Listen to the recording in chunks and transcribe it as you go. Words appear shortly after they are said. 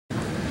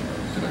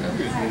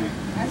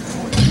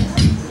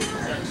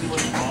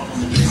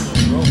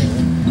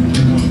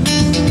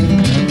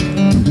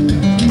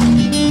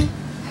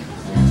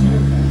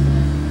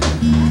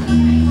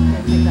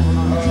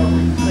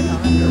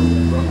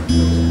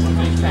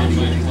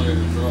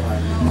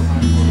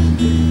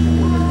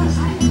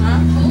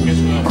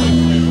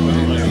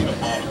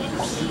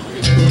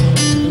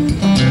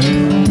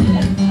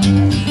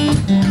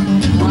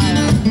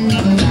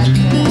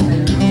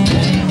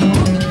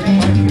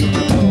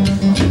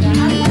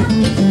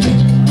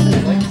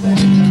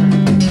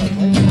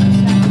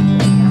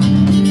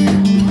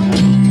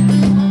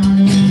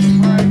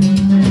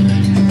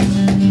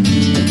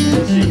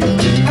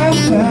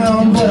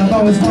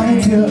Always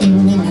wanted to,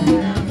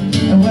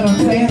 and what I'm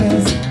saying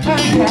is I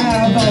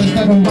have always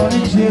never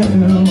wanted you.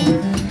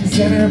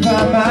 Center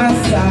by my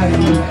side,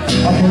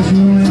 I'll hold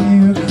you when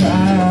you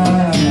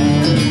cry.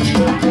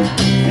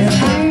 And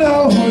I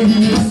know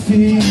you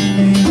see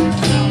me,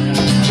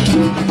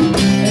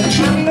 and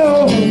I know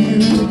you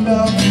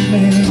love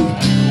me.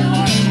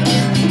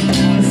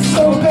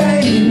 So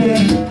baby,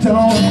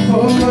 don't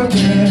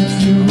forget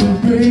to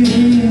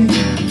breathe,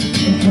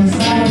 because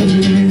I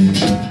believe.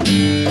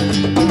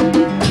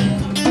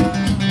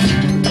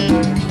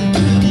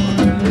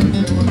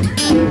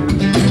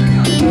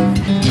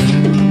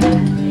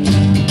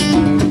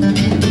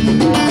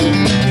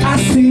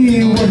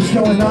 What's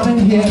going on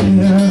in here?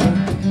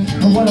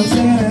 And what I'm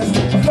saying is,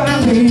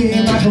 finally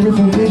my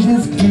peripheral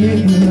vision's clear.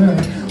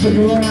 Look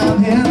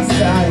around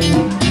inside,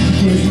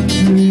 gaze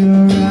into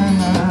your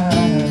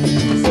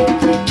eyes,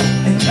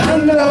 and I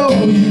know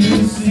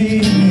you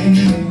see me,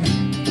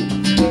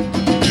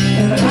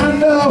 and I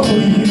know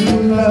you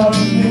love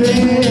me.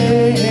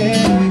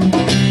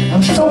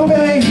 And so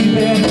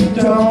baby,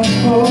 don't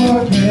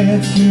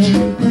forget to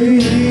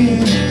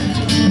breathe,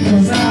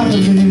 because I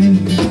believe.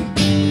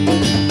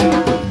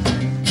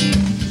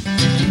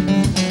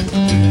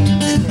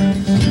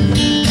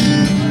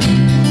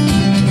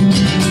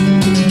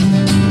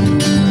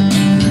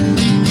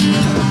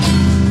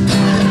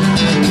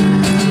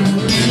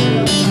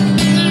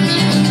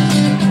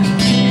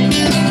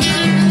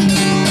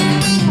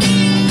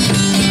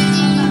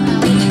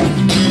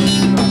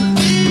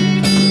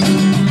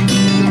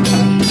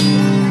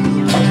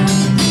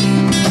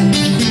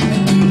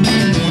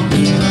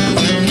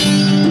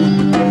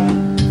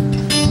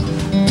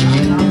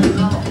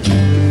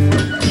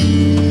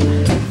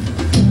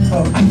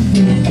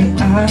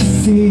 I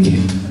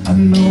see, I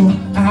know,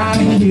 I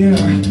hear,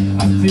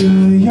 I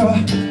feel your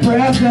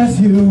breath as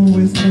you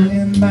whisper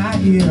in my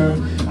ear.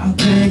 I'll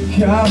take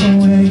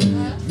away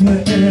your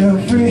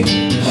every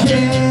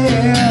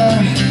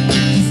care.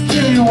 Just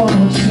give me one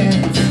more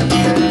chance,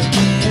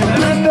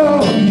 and I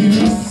know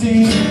you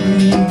see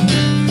me.